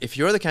if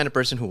you're the kind of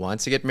person who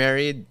wants to get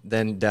married,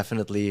 then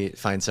definitely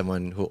find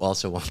someone who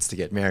also wants to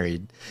get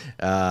married.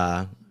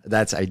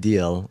 That's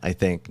ideal, I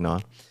think. No,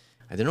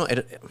 I don't know.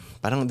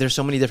 Parang there's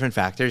so many different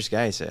factors,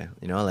 guys.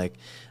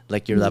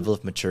 Like your level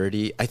of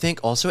maturity. I think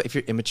also if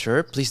you're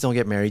immature, please don't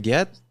get married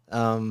yet.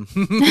 Like,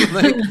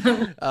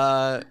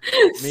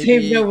 maybe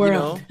Save the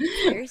world.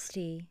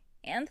 Thirsty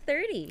and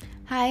 30.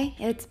 Hi,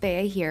 it's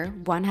Bea here,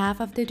 one half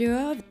of the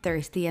duo of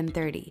Thirsty and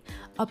 30,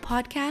 a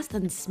podcast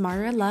on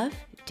smarter love,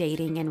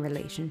 dating, and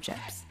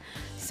relationships.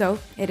 So,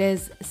 it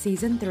is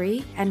season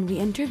 3, and we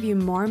interview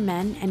more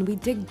men and we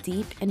dig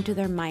deep into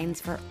their minds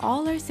for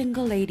all our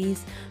single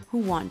ladies who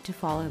want to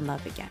fall in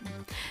love again.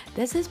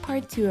 This is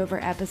part 2 of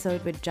our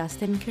episode with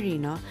Justin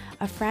Carino,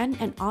 a friend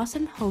and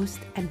awesome host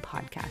and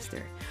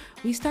podcaster.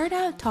 We start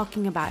out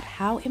talking about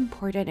how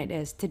important it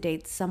is to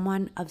date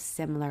someone of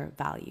similar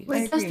values.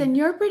 Wait, Justin,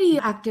 you're pretty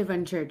active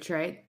in church,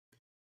 right?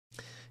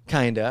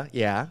 Kinda,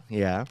 yeah.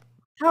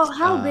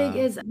 How big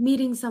is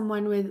meeting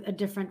someone with a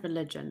different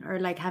religion or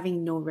like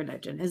having no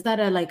religion? Is that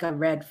like a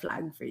red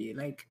flag for you?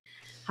 Like,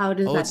 how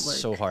does that It's work?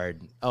 so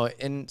hard. Oh,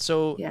 and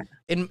so Yeah.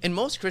 in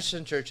most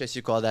Christian churches,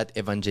 you call that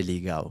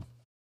evangeligaw.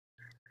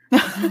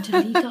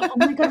 Evangelica. Oh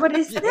my God, what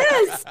is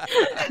this?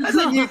 As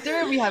a new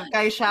term, we have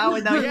Kai Shao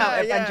and now we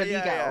have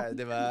Evangeligaw. Yeah,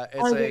 diba?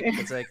 Okay.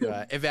 It's like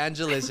diba?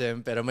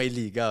 Evangelism pero may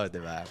ligaw,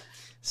 diba?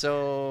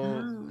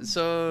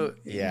 So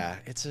yeah,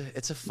 it's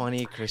a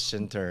funny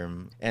Christian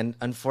term, and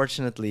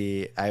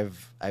unfortunately,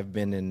 I've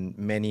been in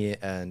many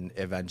an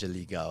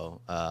evangeligaw,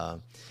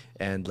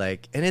 and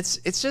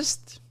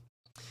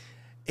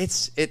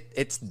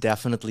it's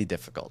definitely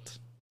difficult,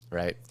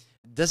 right?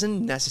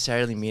 Doesn't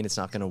necessarily mean it's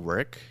not gonna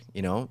work,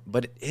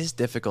 but it is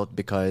difficult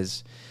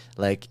because,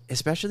 like,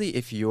 especially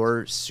if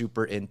you're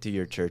super into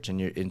your church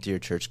and you're into your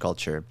church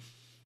culture,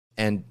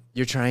 and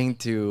you're trying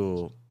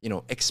to,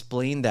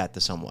 explain that to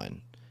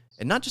someone,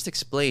 and not just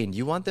explain,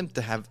 you want them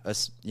to have a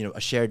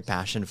shared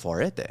passion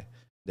for it,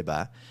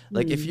 diba?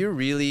 Like if you're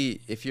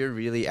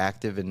really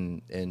active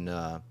in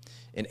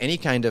any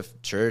kind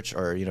of church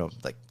or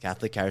like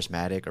Catholic,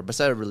 charismatic, or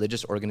basta a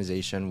religious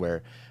organization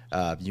where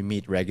you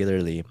meet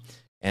regularly,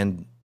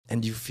 and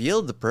you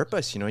feel the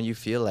purpose, you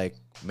feel like,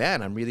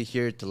 man, I'm really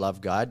here to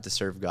love God, to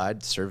serve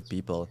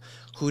people.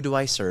 Who do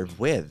I serve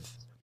with?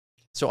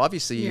 So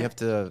obviously you have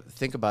to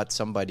think about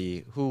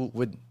somebody who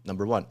would,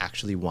 number one,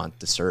 actually want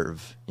to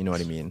serve. You know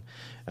what I mean?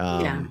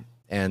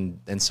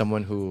 And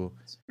someone who,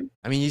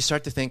 you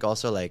start to think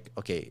also like,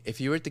 okay, if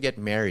you were to get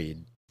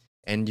married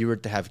and you were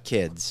to have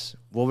kids,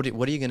 what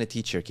are you going to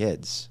teach your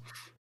kids?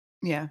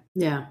 Yeah.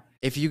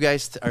 If you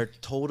guys are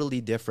totally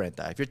different,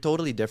 if you're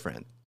totally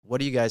different, what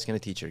are you guys going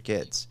to teach your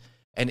kids?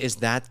 And is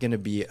that going to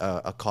be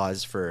a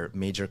cause for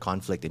major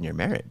conflict in your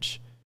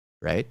marriage,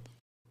 right?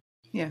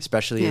 Yeah.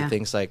 Especially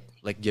things like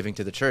giving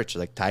to the church,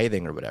 like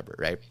tithing or whatever,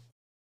 right?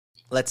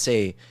 Let's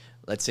say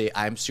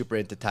I'm super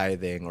into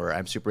tithing, or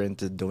I'm super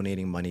into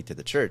donating money to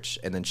the church,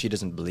 and then she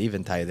doesn't believe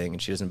in tithing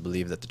and she doesn't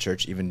believe that the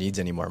church even needs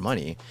any more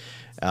money.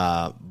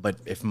 But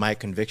if my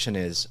conviction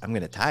is I'm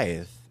going to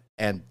tithe,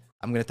 and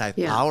I'm going to tithe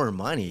our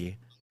money,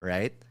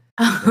 right?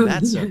 Then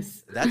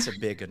that's a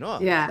big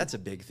that's a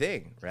big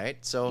thing, right?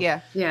 So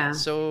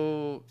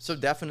so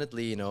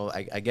definitely,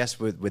 I guess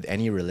with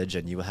any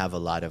religion you will have a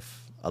lot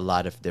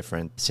of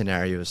different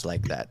scenarios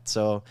like that.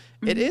 So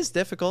it is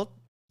difficult.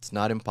 It's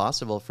not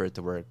impossible for it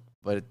to work,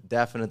 but it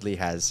definitely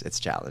has its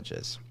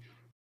challenges.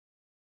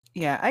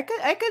 Yeah, I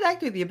could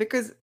act with you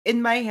because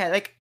in my head,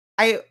 like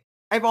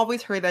I've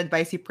always heard the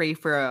advice, you pray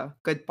for a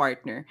good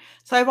partner.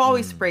 So I've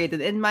always prayed,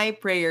 and in my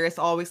prayer is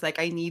always like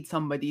I need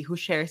somebody who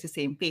shares the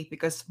same faith,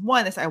 because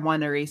one is I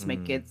want to raise my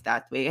kids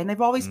that way. And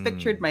I've always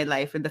pictured my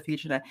life in the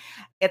future that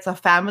it's a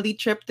family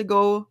trip to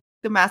go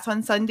to mass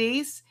on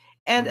Sundays.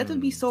 And it would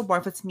be so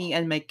boring if it's me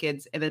and my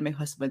kids and then my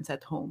husband's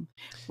at home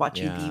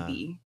watching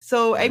TV.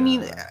 So I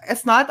mean,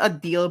 it's not a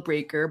deal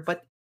breaker,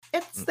 but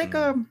it's like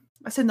a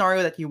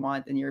scenario that you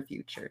want in your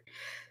future.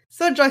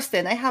 So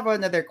Justin, I have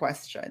another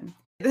question.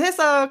 This is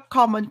a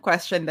common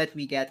question that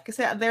we get because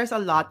there's a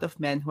lot of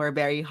men who are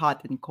very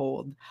hot and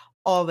cold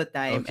all the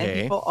time. Okay.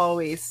 And people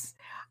always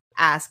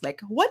ask,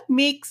 like, what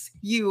makes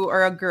you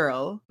or a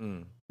girl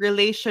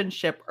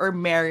relationship or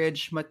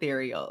marriage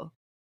material?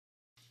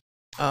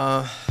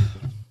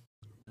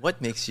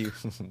 What makes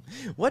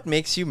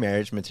you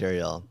marriage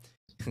material?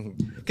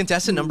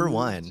 Contestant number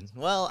 1.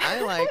 Well,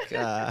 I like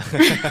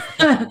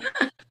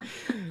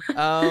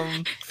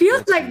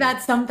Feels like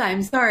that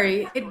sometimes.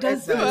 Sorry. It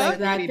does feel like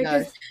that really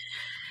because does.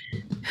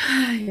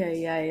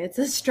 it's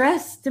a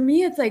stress. To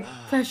me, it's like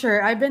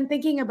pressure. I've been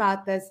thinking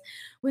about this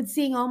with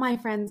seeing all my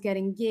friends get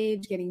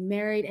engaged, getting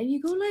married, and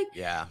you go like,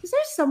 is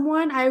there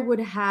someone I would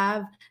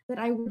have that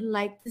I would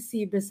like to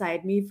see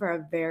beside me for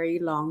a very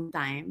long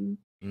time?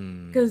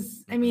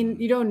 Because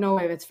you don't know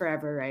if it's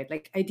forever, right?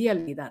 Like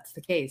ideally that's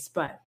the case,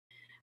 but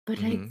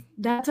like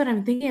that's what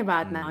I'm thinking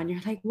about now. And you're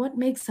like, what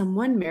makes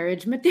someone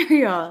marriage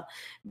material?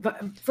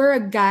 But for a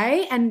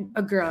guy and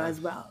a girl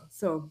as well.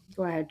 So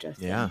go ahead,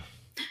 Justin. Yeah.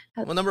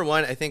 Well, number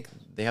one, I think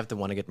they have to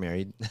want to get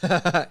married.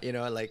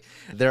 Like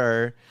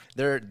there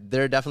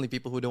are definitely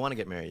people who don't want to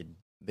get married.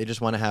 They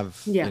just want to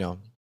have, Yeah.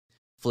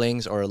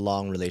 flings or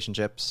long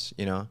relationships.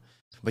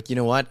 But you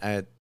know what?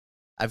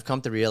 I've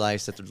come to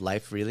realize that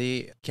life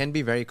really can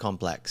be very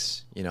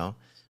complex.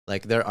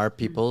 Like there are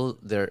people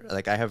there,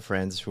 like I have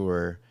friends who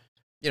are,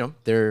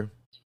 they're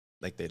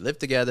like they live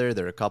together,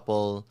 they're a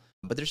couple,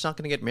 but they're just not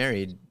going to get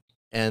married,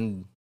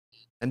 and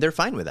they're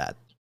fine with that.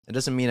 It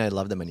doesn't mean I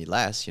love them any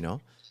less.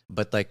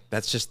 But like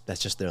that's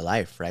just their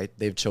life, right?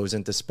 They've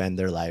chosen to spend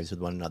their lives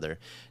with one another,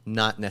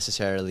 not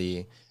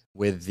necessarily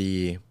with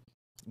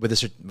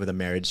with a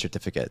marriage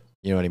certificate.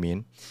 You know what I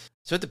mean?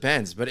 So it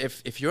depends. But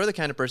if you're the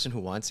kind of person who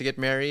wants to get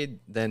married,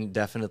 then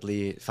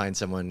definitely find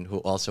someone who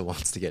also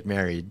wants to get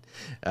married.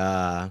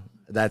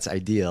 That's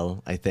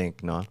ideal, I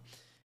think. No,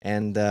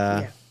 and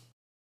Yeah.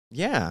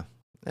 yeah,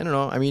 I don't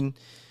know. I mean,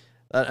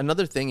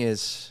 another thing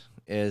is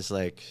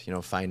like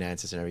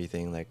finances and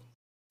everything. Like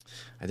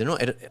I don't know.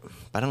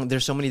 Parang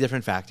there's so many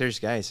different factors,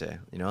 guys.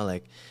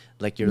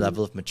 Like your Mm.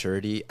 level of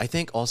maturity. I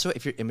think also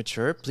if you're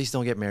immature, please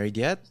don't get married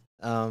yet.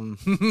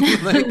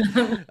 Like,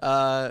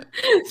 uh,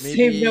 maybe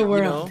Save the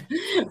world.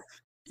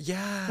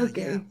 yeah.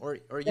 Okay. Or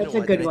you know That's a what?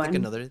 And good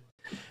one.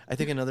 I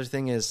think another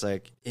thing is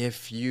like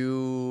if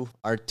you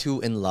are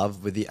too in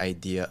love with the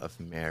idea of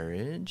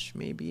marriage,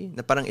 maybe.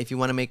 Na parang if you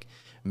want to make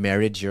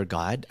marriage your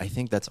god, I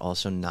think that's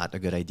also not a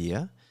good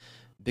idea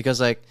because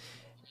like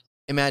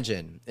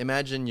imagine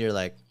you're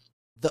like,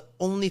 the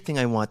only thing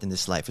I want in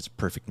this life is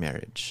perfect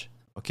marriage.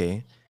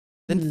 Okay.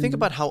 Then think Mm.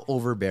 about how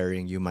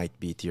overbearing you might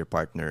be to your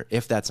partner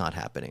if that's not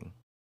happening.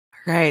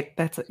 Right.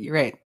 You're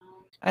right.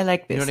 I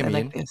like You know this. what I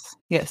I like mean? this.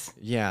 Yes.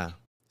 Yeah.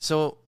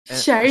 So,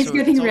 Sherry's so it's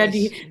getting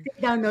ready. always Take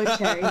down notes,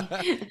 Sherry.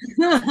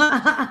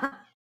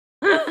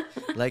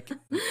 like,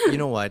 you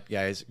know what,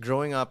 guys?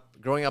 Growing up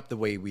the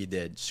way we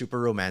did, super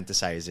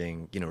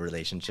romanticizing,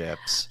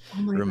 relationships,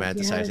 Oh my God,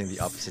 romanticizing the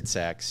yes. opposite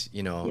sex.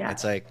 Yeah.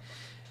 It's like,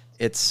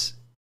 it's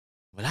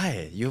wala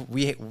eh.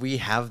 We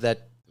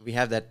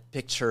have that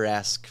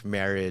picturesque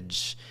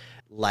marriage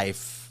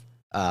life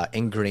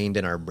ingrained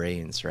in our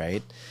brains,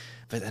 right?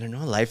 But I don't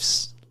know,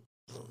 life's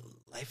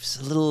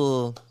a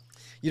little,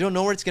 you don't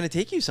know where it's gonna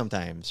take you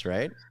sometimes,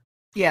 right?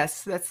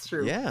 Yes, that's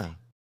true. Yeah,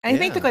 I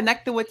think to yeah,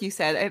 connect to what you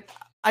said,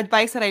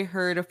 advice that I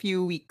heard a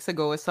few weeks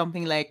ago is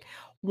something like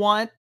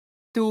want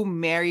to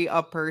marry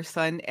a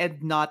person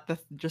and not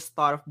just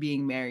thought of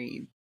being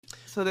married.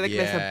 So like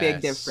there's a big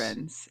yes,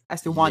 difference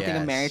as to wanting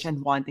a marriage yes.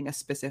 and wanting a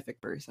specific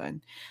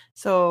person.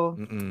 So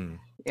Mm-mm.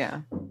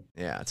 yeah.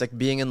 Yeah, it's like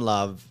being in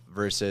love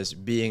versus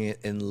being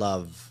in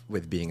love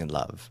with being in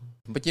love.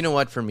 But you know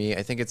what? For me,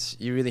 I think it's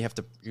you really have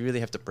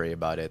to pray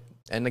about it.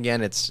 And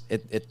again,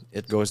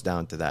 it goes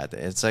down to that.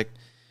 It's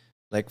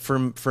like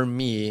for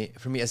me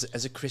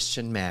as a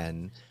Christian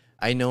man,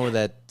 I know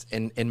that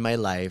in my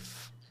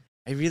life,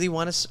 I really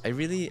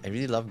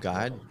love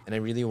God, and I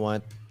really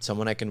want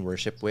someone I can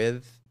worship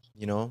with,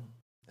 you know,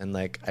 and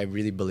like I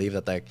really believe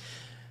that like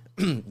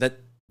that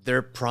there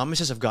are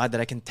promises of God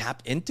that I can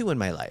tap into in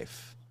my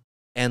life.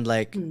 And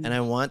Mm. I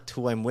want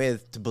who I'm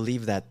with to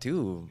believe that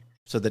too,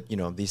 so that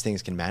these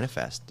things can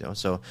manifest,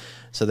 so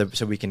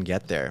we can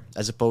get there,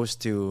 as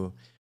opposed to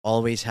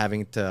always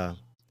having to,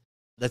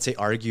 let's say,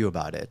 argue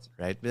about it,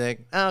 right? Be like,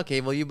 okay,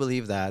 well, you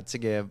believe that,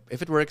 sige,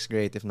 if it works,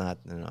 great. If not,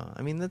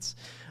 I mean,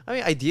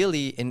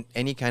 ideally in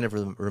any kind of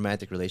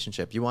romantic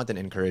relationship, you want an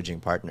encouraging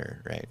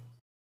partner, right?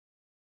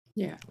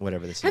 Yeah.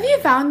 Whatever the Have you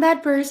scenario. found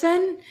that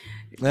person?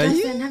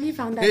 Justin, have you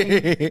found that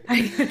in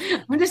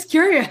I'm just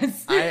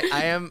curious.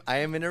 I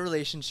am in a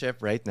relationship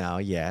right now,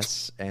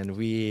 yes, and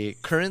we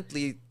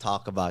currently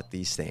talk about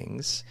these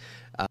things.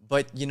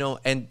 But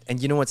and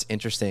you know what's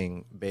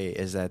interesting, Bay,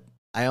 is that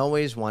I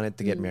always wanted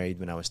to get Mm. married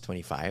when I was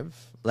 25.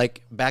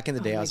 Like back in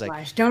the Oh day, I my was like,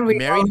 gosh, don't we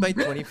all? married by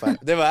 25,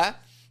 diba?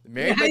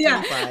 Married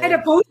Yeah, by yeah. And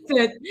a 25,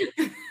 post-it.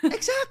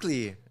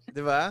 exactly,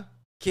 diba?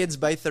 Kids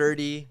by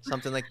 30,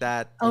 something like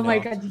that, Oh my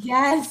God,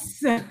 yes.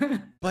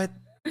 But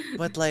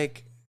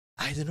like,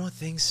 I don't know,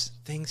 things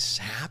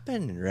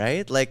happen,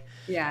 right? Like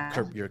Yeah.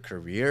 your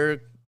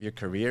career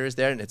is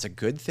there, and it's a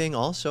good thing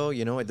also.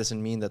 It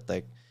doesn't mean that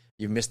like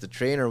you missed the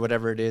train or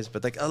whatever it is,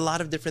 but like a lot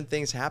of different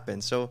things happen.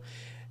 So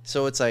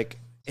it's like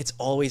it's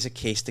always a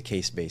case to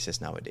case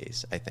basis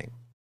nowadays, I think.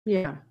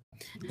 Yeah.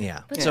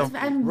 Yeah. But So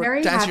I'm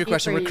very to answer your happy for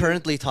question, we're you.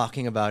 currently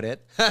talking about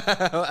it.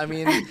 I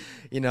mean,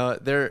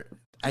 there.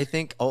 I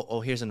think.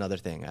 Oh, here's another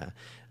thing.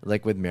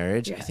 Like with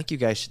marriage, I Yeah. think you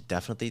guys should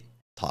definitely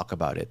talk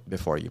about it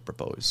before you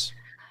propose.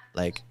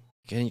 Like,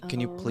 can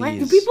you Oh, why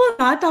do please? people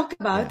not talk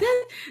about Yeah.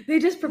 it? They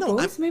just No,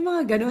 propose? May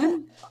mga no. ganon?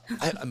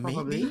 Maybe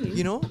Probably.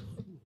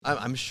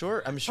 I'm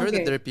sure that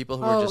Okay. there are people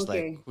who are Oh, just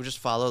like okay. who just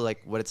follow like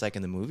what it's like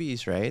in the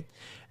movies, right?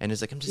 And it's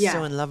like, I'm just so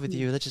Yeah. in love with Mm.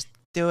 you. Let's just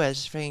do it.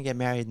 Let's just freaking get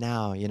married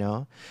now.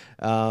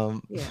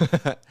 Um, Yeah.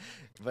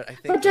 but I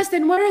But think like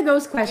Justin, what are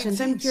those big questions?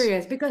 I'm things.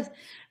 curious because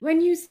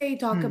when you say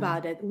talk Hmm.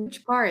 about it,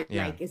 which part?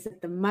 Yeah. Like, is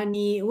it the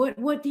money?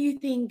 What do you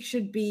think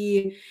should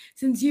be,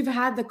 since you've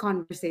had the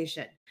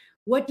conversation?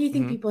 what do you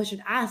think Mm-hmm. people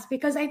should ask?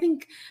 Because I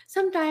think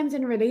sometimes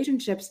in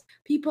relationships,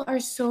 people are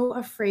so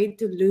afraid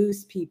to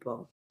lose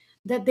people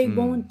that they Mm.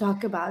 won't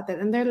talk about it.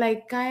 And they're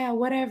like, Kaya,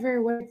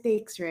 whatever what it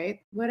takes,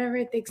 right? Whatever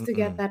it takes to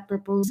get Mm-mm. that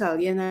proposal,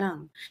 yan na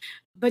lang.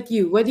 But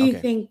what do you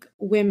Okay. think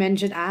women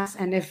should ask?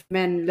 And if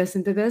men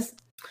listen to this,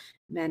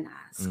 men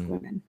ask Mm.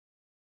 women.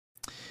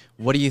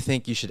 What do you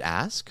think you should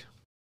ask?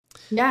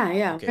 Yeah.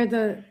 What Okay. are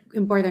the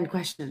important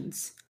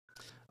questions?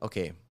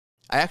 Okay.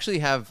 I actually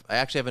have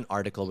an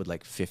article with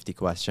like 50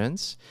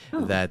 questions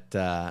Oh. that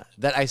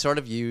I sort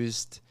of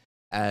used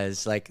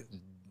as like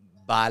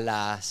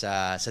bala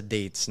sa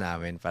dates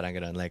namin, parang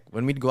ganun. Like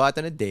when we'd go out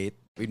on a date,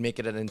 we'd make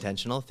it an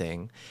intentional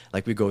thing.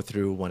 Like we go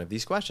through one of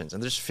these questions, and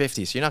there's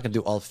 50, so you're not gonna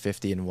do all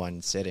 50 in one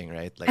sitting,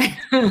 right? Like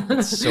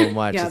it's so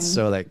much. Yeah. It's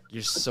so like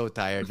you're so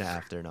tired na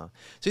after, no?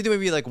 So you do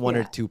maybe like one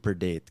or Yeah. two per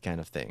date kind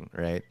of thing,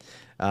 right?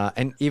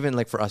 And even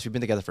like for us, we've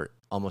been together for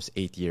almost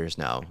 8 years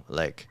now.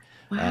 Like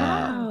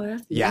Wow,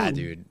 that's yeah, young.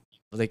 dude.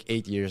 Like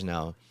 8 years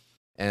now.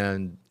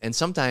 And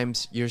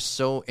sometimes you're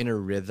so in a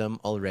rhythm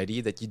already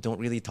that you don't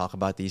really talk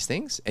about these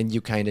things, and you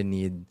kind of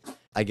need,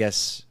 I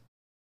guess,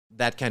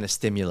 that kind of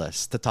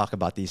stimulus to talk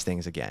about these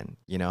things again,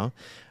 you know?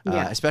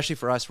 Yeah. Especially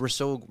for us, we're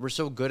so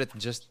good at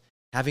just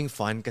having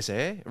fun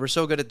kasi. We're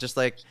so good at just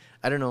like,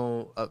 I don't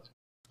know,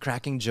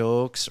 cracking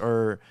jokes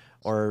or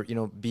you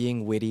know,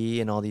 being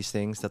witty and all these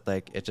things that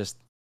like it just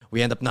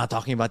we end up not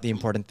talking about the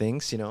important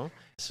things, you know?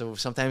 So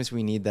sometimes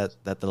we need that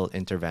little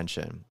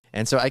intervention.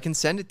 And so I can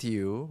send it to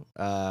you,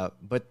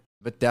 but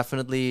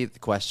definitely the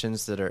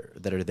questions that are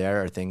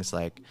there are things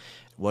like,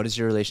 what is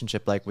your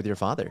relationship like with your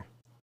father?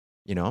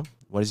 You know,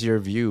 what is your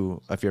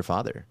view of your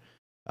father,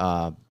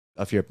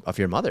 of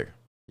your mother?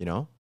 You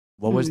know,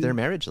 what was their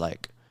Mm. marriage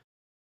like?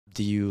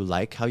 Do you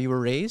like how you were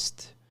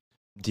raised?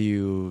 Do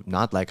you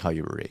not like how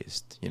you were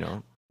raised? You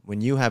know, when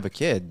you have a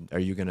kid, are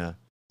you gonna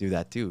do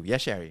that too? Yeah,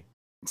 Sherry.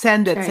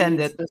 Send it, Sherry send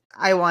needs it. to-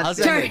 I want I'll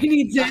to. send Sherry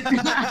needs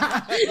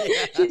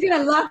it. She's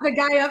gonna lock the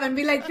guy up and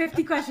be like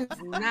 50 questions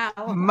now.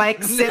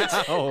 Mike, sit,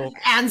 No,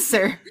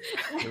 answer.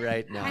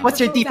 right now. What's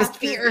your Propose deepest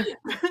after. fear?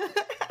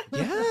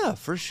 Yeah,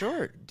 for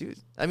sure, dude.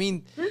 I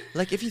mean,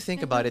 like if you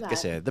think I about love it, that.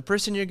 kasi the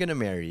person you're gonna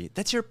marry,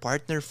 that's your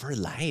partner for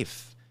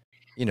life.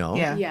 You know,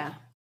 Yeah. Yeah.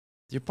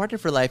 your partner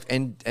for life,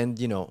 and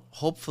you know,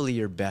 hopefully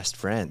your best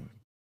friend.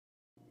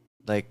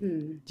 Like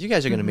Mm. you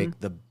guys are gonna Mhm. make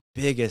the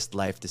biggest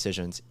life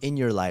decisions in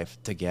your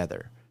life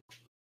together.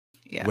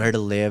 Yeah. Where to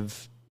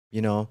live,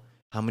 you know,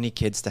 how many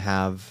kids to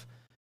have,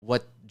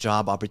 what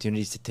job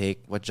opportunities to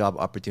take, what job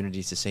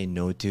opportunities to say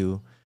no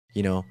to,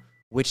 you know,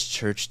 which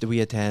church do we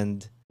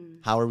attend, Mm.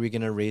 how are we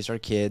gonna raise our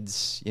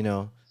kids, you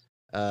know,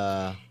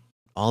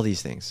 all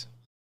these things.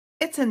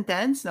 It's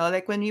intense, no?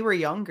 Like when we were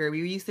younger,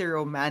 we used to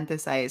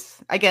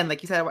romanticize, again,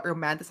 like you said,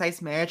 romanticize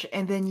marriage,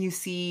 and then you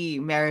see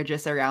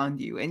marriages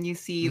around you and you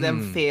see them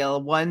Mm. fail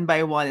one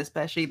by one,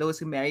 especially those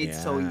who married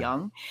so Yeah.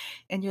 young.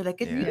 And you're like,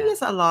 it really Yeah.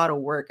 is a lot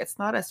of work. It's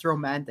not as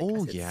romantic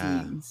Oh as it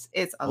yeah. seems.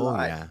 It's a Oh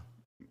lot. yeah.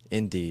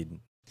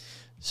 Indeed.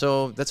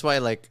 So that's why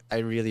like I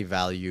really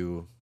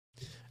value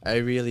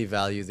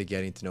the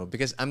getting to know,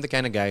 because I'm the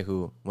kind of guy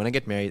who when I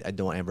get married, I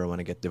don't ever want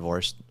to get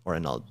divorced or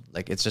annulled.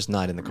 Like it's just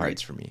not in the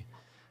cards Right. for me.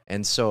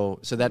 And so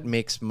that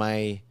makes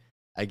my,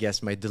 I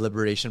guess, my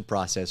deliberation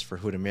process for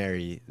who to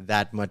marry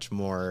that much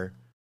more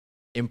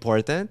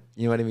important.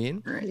 You know what I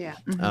mean? Right. Yeah.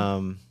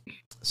 Mhm.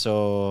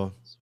 So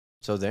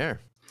there.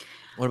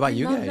 What about I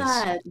you love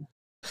guys?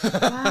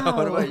 that. Wow.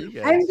 What about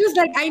you I'm guys? just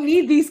like, I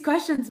need these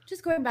questions.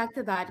 Just going back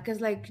to that, because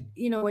like,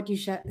 you know what you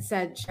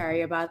said,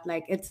 Sherry, about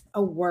like it's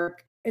a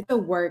work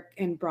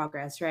in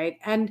progress, right?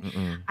 And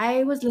Mm-mm.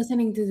 I was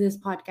listening to this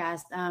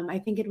podcast. I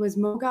think it was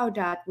Mo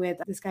Gaudat with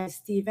this guy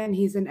Steven.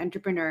 He's an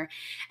entrepreneur,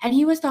 and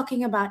he was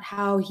talking about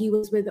how he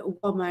was with a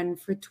woman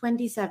for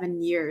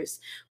 27 years,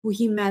 who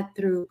he met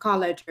through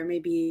college or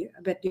maybe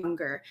a bit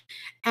younger,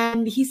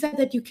 and he said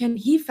that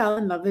he fell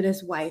in love with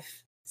his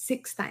wife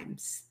 6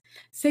 times.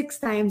 6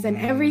 times, and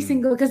every Mm.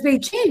 single, because they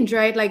change,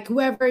 right? Like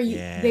whoever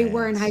they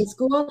were in high Yes.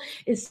 school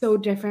is so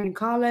different in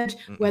college.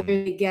 Whether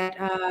Mm-mm. they get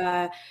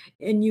a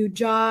new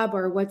job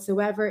or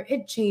whatsoever,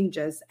 it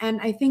changes.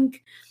 And I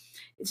think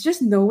it's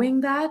just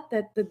knowing that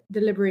the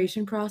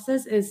deliberation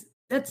process is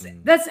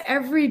Mm. that's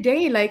every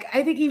day. Like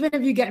I think even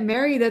if you get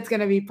married, that's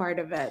gonna be part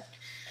of it.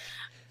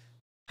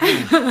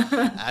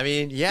 I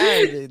mean,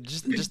 yeah,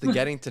 just the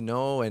getting to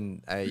know,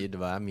 and I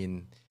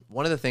mean,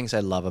 one of the things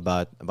I love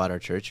about our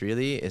church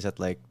really is that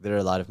like there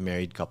are a lot of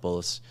married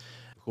couples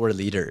who are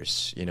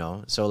leaders, you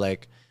know. So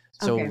like,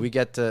 Okay. we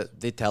get to,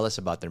 they tell us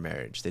about their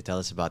marriage, they tell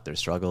us about their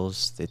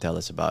struggles, they tell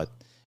us about,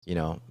 you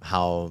know,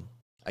 how,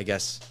 I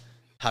guess,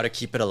 how to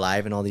keep it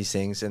alive and all these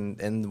things. And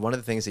one of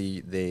the things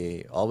that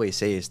they always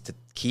say is to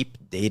keep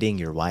dating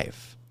your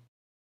wife.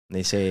 And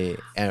they say,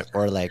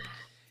 or like,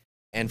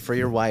 and for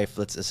your wife,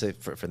 let's say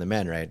for the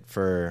men, right?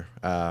 For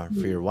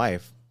your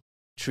wife,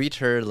 treat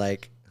her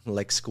like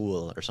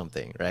school or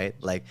something, right?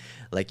 Like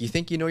you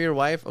think you know your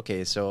wife.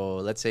 Okay, so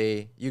let's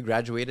say you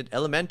graduated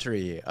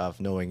elementary of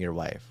knowing your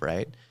wife,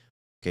 right?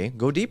 Okay,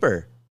 go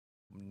deeper.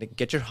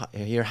 Get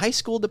your high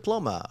school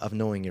diploma of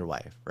knowing your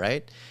wife,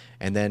 right?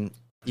 And then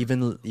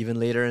even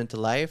later into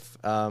life,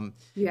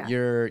 Yeah.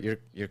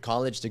 your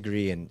college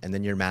degree and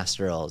then your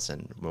masterals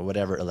and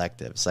whatever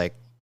electives. Like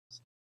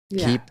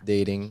Yeah. keep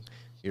dating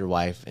your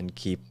wife and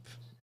keep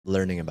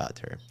learning about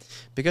her,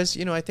 because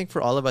I think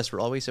for all of us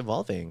we're always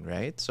evolving,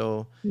 right?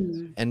 So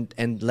Mm.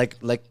 and like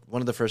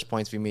one of the first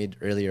points we made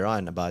earlier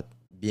on about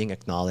being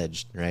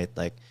acknowledged, right?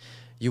 Like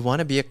you want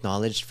to be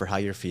acknowledged for how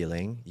you're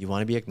feeling, you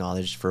want to be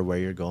acknowledged for where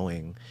you're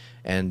going,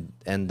 and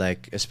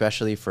like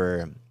especially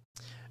for,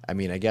 I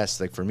mean, I guess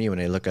like for me, when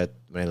I look at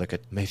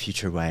my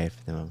future wife,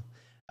 Mm.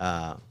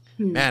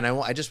 man,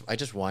 I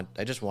just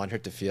want her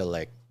to feel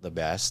like the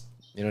best.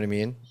 You know what I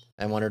mean?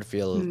 I want her to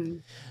feel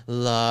Mm.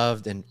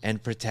 loved and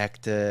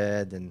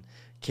protected and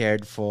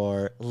cared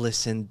for,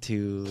 listened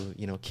to,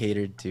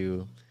 catered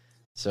to.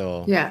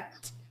 So Yeah.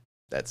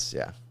 that's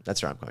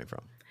where I'm coming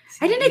from.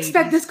 I See, didn't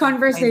expect this ladies, I'm the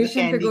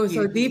conversation to candy go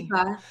so deep, cutie.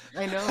 huh?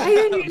 I I know.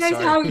 didn't I'm realize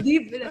sorry. how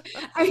deep.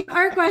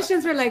 Our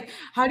questions were like,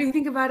 how do you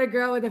think about a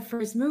girl with a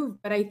first move?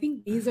 But I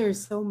think these are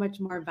so much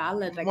more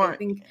valid. Like, I More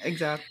think,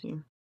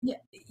 exactly. yeah,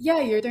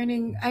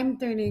 I'm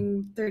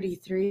turning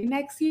 33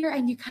 next year,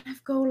 and you kind of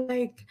go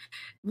like,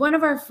 one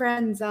of our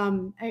friends, I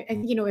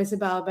think you know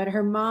Isabel, but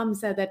her mom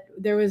said that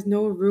there was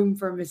no room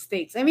for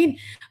mistakes. I mean,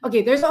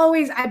 okay,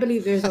 I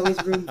believe there's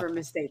always room for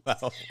mistakes,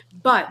 Wow.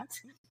 but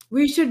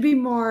we should be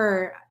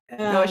more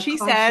No, she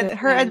said cautious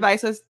her and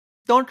advice was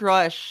don't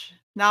rush.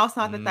 Now's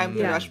not the time to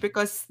yeah. rush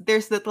because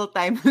there's little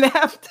time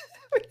left.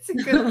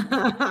 Basically.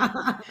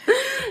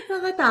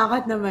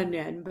 Nakatakot naman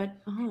yan. But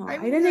I I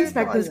mean, didn't there's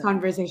expect all this that.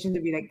 conversation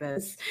to be like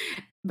this.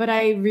 But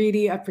I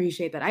really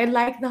appreciate that. I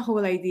like the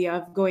whole idea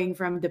of going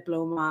from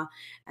diploma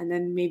and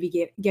then maybe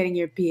getting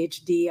your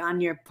PhD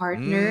on your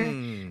partner.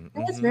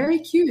 That's Mm-hmm. very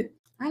cute.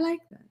 I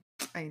like that.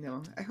 I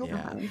know. I hope,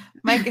 Yeah.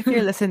 Mike, if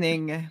you're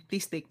listening,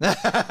 please take notes.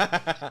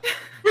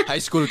 High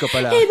school ka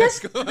pala. Hey, High that's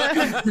school.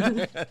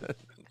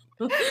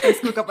 High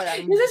school ka pa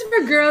lang. this is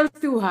for girls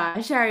too, huh?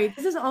 Sherry,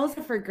 this is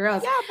also for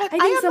girls. Yeah, but I I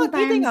think am not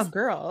dating a sometimes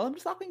girl. I'm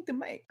just talking to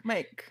Mike.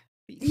 Mike,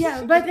 please.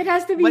 yeah, but it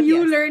has to be But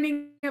you yes.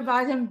 learning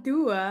about him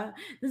too.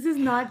 This is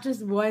not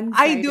just one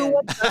I do sided.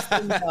 what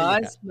Justin Yeah.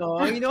 does. No,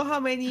 you know how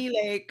many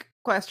like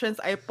questions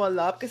I pull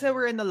up because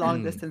we're in a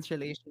long Mm. distance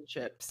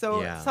relationship.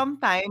 So Yeah.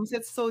 sometimes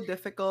it's so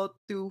difficult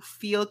to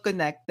feel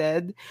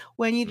connected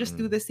when you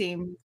just do Mm. the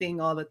same thing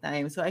all the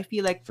time. So I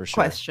feel like For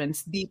sure.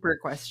 questions, deeper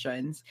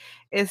questions,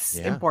 is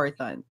Yeah.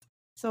 important.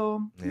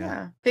 So Yeah.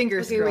 yeah,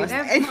 fingers Okay, wait. crossed.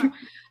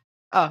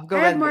 Go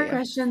I have ahead, more Bea.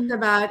 questions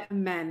about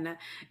men,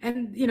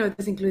 and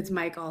this includes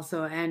Mike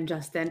also and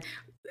Justin.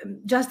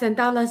 Justin,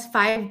 tell us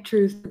 5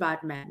 truths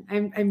about men.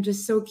 I'm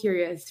just so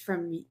curious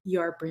from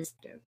your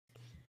perspective.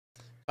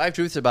 5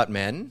 truths about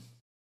men.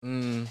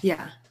 Mm,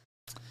 Yeah,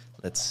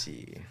 let's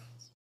see.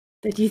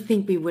 that you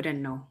think we wouldn't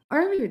know,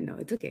 or we would know.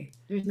 It's okay.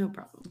 There's no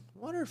problem.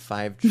 What are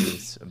 5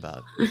 truths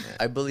about men?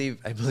 I believe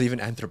in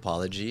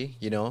anthropology.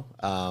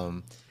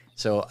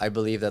 So I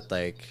believe that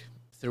like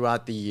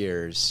throughout the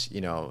years,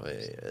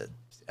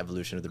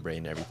 evolution of the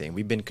brain and everything,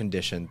 we've been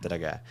conditioned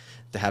talaga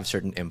to have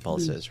certain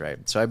impulses, right?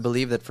 So I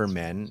believe that for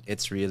men,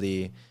 it's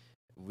really,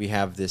 we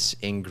have this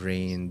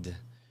ingrained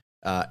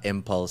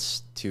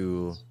impulse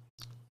to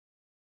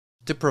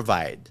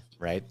provide,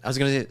 right? I was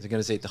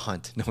gonna say to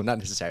hunt. No, not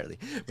necessarily,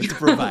 but to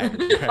provide.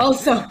 Right?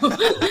 Also,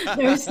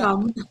 there's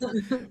some.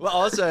 Well,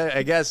 also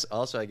I guess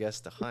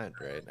to hunt,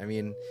 right? I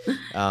mean,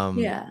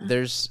 Yeah.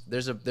 there's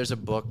a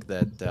book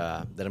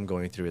that I'm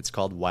going through. It's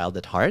called Wild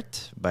at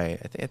Heart by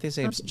I think his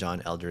name's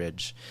John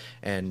Eldridge,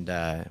 and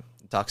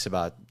talks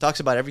about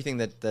everything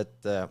that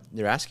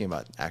you're asking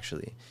about.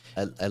 Actually,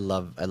 I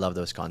love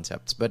those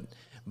concepts, but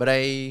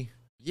I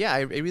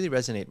really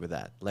resonate with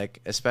that.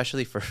 Like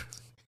especially for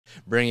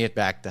bringing it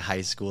back to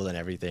high school and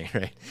everything,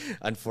 right?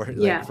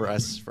 Unfortunately, Yeah. for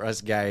us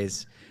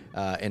guys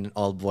in an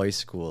all boys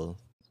school,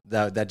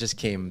 that just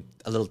came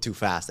a little too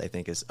fast. I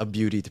think is a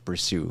beauty to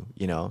pursue.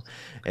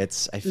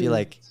 I feel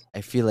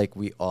like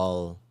we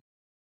all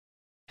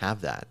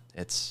have that.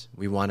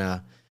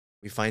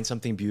 We find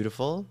something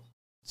beautiful,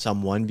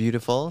 someone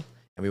beautiful,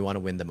 and we want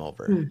to win them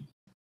over. Mm.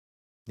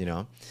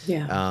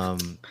 Yeah.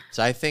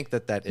 So I think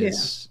that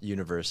is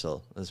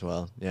universal as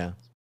well. Yeah.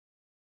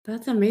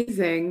 That's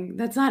amazing.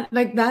 That's not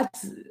like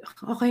that's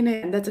okay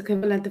na yan. That's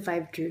equivalent to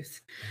 5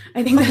 truths.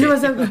 I think that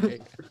was a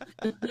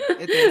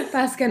It is.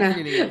 Pass ka na. It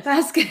really is.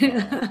 Pass ka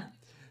na.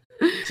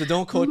 So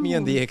don't quote me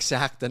on the Ooh.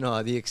 exact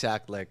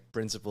like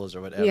principles or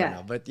whatever. Yeah.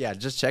 No. But yeah,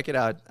 just check it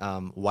out.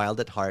 Wild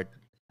at Heart.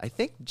 I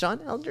think John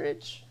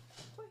Eldridge.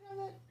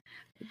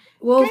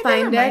 We'll Kinda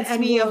find it reminds and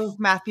me we'll of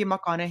Matthew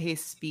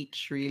McConaughey's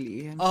speech.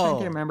 Really, I'm trying Oh.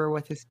 to remember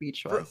what his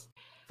speech was.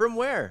 From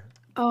where?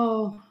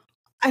 oh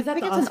I Is that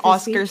think the it's an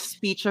Oscar Oscar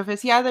speech of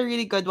his. He had a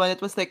really good one.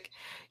 It was like,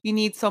 you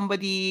need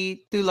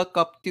somebody to look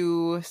up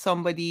to,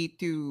 somebody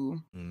to,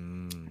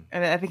 Mm.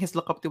 and I think his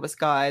look up to was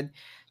God.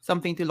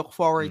 Something to look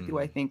forward to,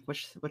 I think,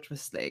 which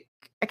was like,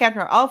 I can't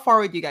remember. I'll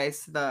forward you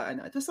guys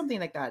it was something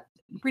like that.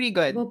 Pretty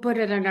good. we'll put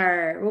it in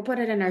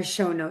our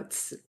show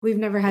notes. We've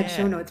never had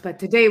show Yeah. notes, but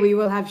today we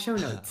will have show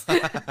notes.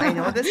 I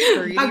know this is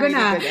a really, Bago really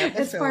na. good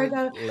It's part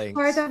episode. of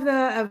Links. the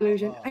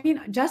evolution. I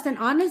mean, Justin,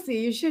 honestly,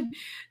 you should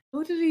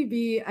totally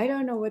be, I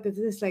don't know what it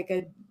is, like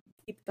a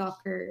deep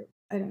talker.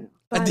 I don't know.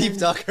 A deep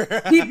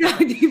talker. Deep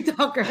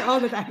talker all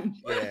the time.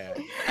 Yeah.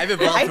 I've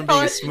evolved from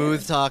being a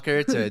smooth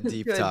talker to a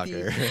deep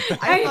talker.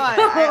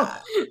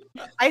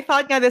 I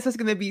thought this was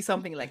gonna be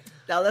something like,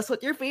 tell us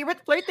what your favorite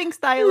flirting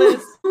style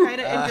is kind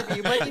of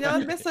interview. But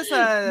this was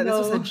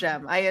a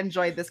gem. I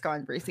enjoyed this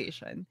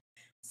conversation.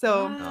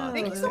 So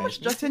thank you so much,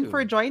 Justin,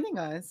 for joining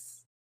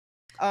us.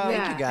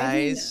 Thank you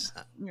guys.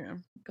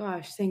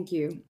 Gosh, thank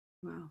you.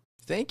 Wow.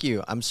 Thank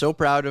you. I'm so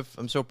proud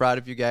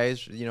of you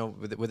guys,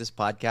 with this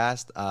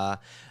podcast.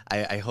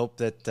 I hope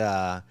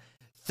that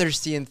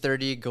Thirsty and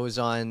 30 goes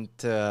on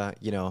to,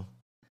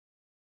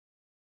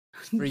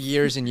 for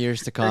years and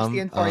years to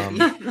come.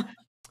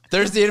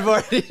 Thirsty and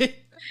 40.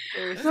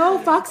 No,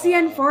 Foxy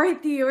and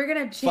 40. We're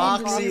gonna change.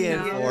 Foxy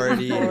and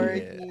 40.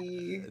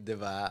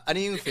 Diba? Ano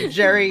yung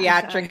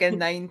geriatric and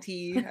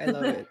 90. I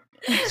love it.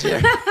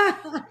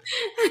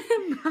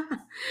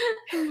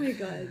 Oh my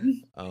god.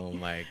 Oh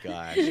my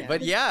gosh.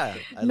 But yeah.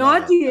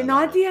 Naughty and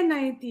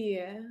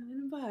 90. I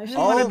don't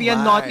want to be a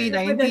naughty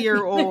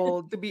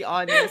 90-year-old, to be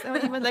honest. I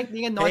don't even like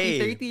being a naughty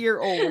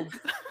 30-year-old.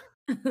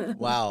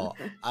 Wow.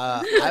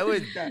 That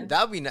would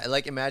be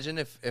like, imagine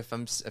if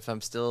I'm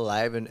still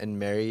alive and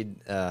married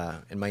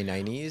in my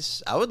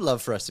 90s. I would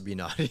love for us to be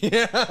naughty.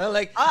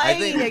 Like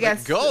I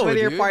guess go with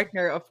dude. Your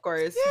partner, of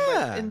course.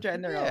 Yeah. But in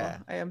general,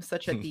 I am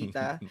such a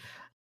tita.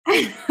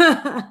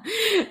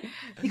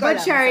 But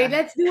Sherry,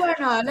 let's do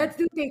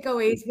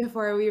takeaways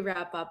before we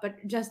wrap up.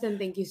 But Justin,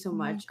 thank you so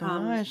much.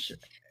 Gosh.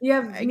 You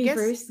have me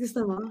first.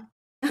 Gusto mo?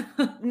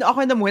 No,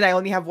 ako na muna. I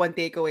only have one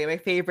takeaway. My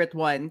favorite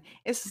one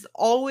is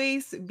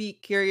always be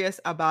curious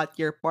about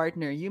your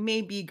partner. You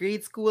may be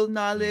grade school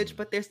knowledge,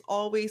 but there's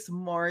always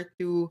more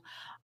to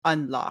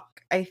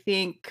unlock. I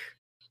think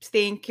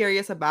staying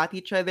curious about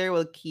each other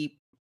will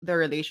keep the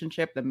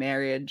relationship, the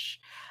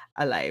marriage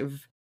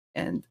alive.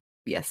 And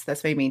yes,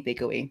 that's my main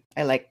takeaway.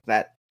 I like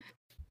that.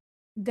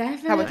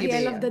 Definitely.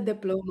 I love the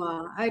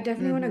diploma. I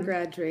definitely want to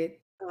graduate.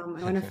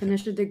 I want to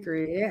finish a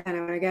degree and I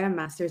want to get a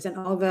master's and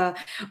all the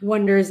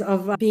wonders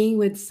of being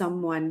with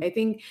someone. I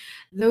think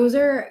those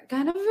are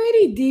kind of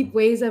really deep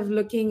ways of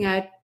looking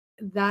at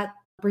that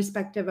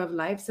perspective of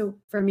life. So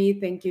for me,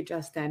 thank you,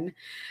 Justin.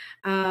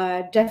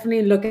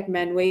 Definitely look at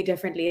men way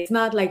differently. It's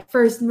not like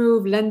first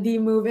move, Lundy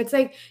move. It's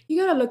like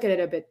you got to look at it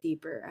a bit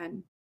deeper.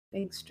 And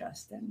thanks,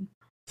 Justin.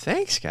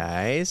 Thanks,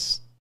 guys.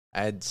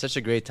 I had such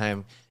a great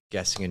time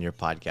guesting on your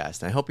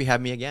podcast. And I hope you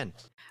have me again.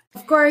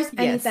 Of course,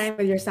 anytime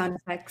with your sound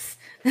effects.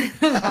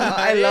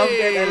 I loved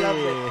it.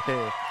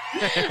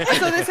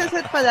 So this is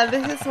it pala.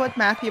 This is what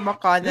Matthew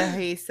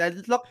McConaughey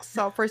said. Look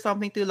for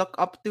something to look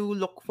up to,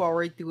 look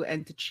forward to,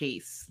 and to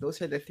chase. Those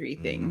are the three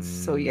things.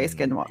 So you guys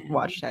can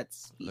watch that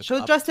speech.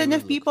 So Justin,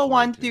 if people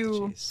want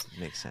to,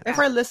 makes sense. if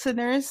our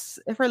listeners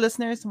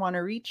want to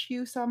reach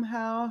you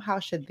somehow, how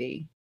should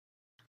they?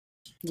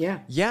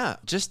 Yeah,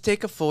 just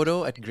take a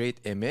photo at Great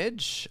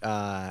Image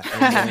and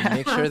then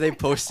make sure they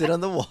post it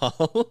on the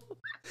wall.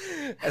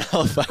 And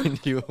I'll find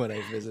you when I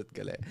visit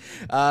Gale.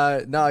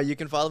 No, you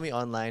can follow me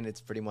online.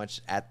 It's pretty much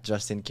at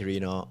Justin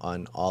Quirino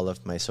on all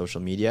of my social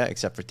media,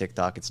 except for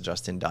TikTok. It's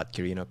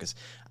Justin.Quirino because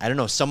I don't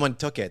know, someone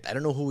took it. I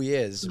don't know who he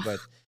is, but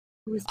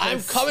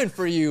I'm coming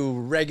for you,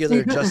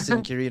 regular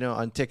Justin Quirino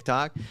on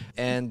TikTok.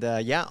 And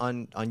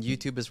on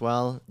YouTube as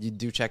well. You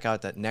do check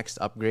out that Next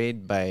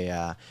Upgrade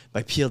by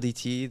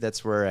PLDT.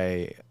 That's where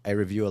I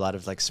review a lot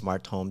of like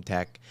smart home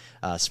tech,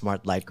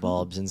 smart light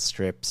bulbs and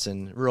strips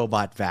and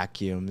robot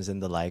vacuums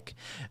and the like.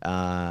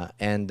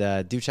 And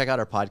do check out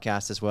our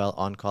podcast as well,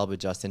 On Call with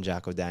Justin,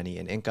 Jacko, Danny,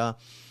 and Inca.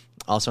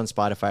 Also on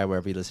Spotify,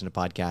 wherever you listen to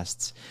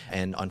podcasts.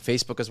 And on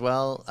Facebook as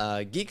well,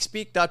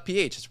 geekspeak.ph.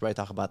 It's where I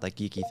talk about like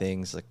geeky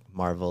things like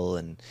Marvel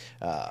and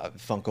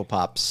Funko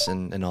Pops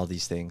and all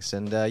these things.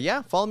 And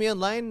follow me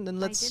online and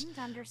let's... I didn't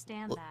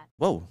understand that.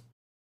 Whoa.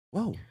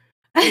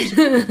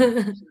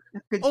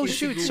 Oh,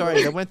 shoot.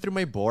 Sorry, that went through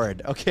my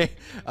board. Okay.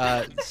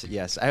 So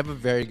yes, I have a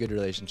very good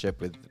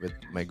relationship with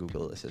my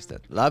Google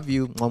Assistant. Love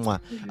you. Mwah.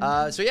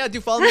 So do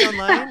follow me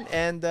online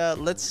and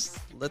let's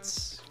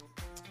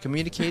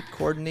communicate,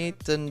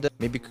 coordinate, and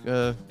maybe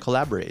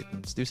collaborate.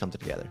 Let's do something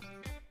together.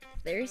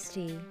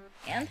 Thirsty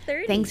and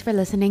 30. Thanks for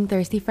listening,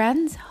 Thirsty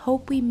friends.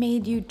 Hope we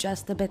made you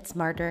just a bit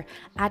smarter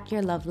at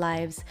your love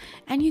lives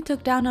and you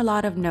took down a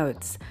lot of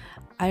notes.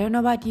 I don't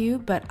know about you,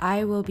 but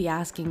I will be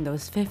asking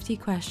those 50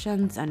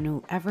 questions on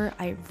whoever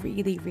I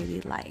really,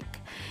 really like.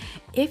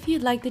 If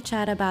you'd like to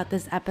chat about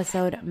this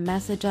episode,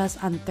 message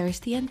us on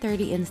Thirsty and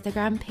 30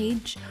 Instagram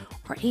page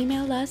or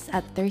email us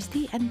at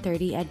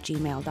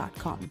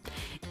thirstyand30@gmail.com.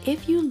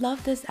 If you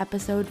love this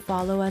episode,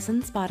 follow us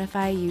on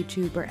Spotify,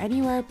 YouTube, or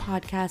anywhere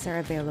podcasts are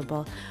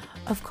available.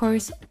 Of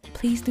course,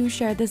 please do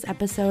share this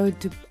episode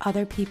to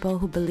other people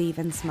who believe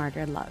in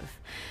smarter love.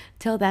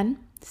 Till then,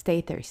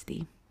 stay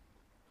thirsty.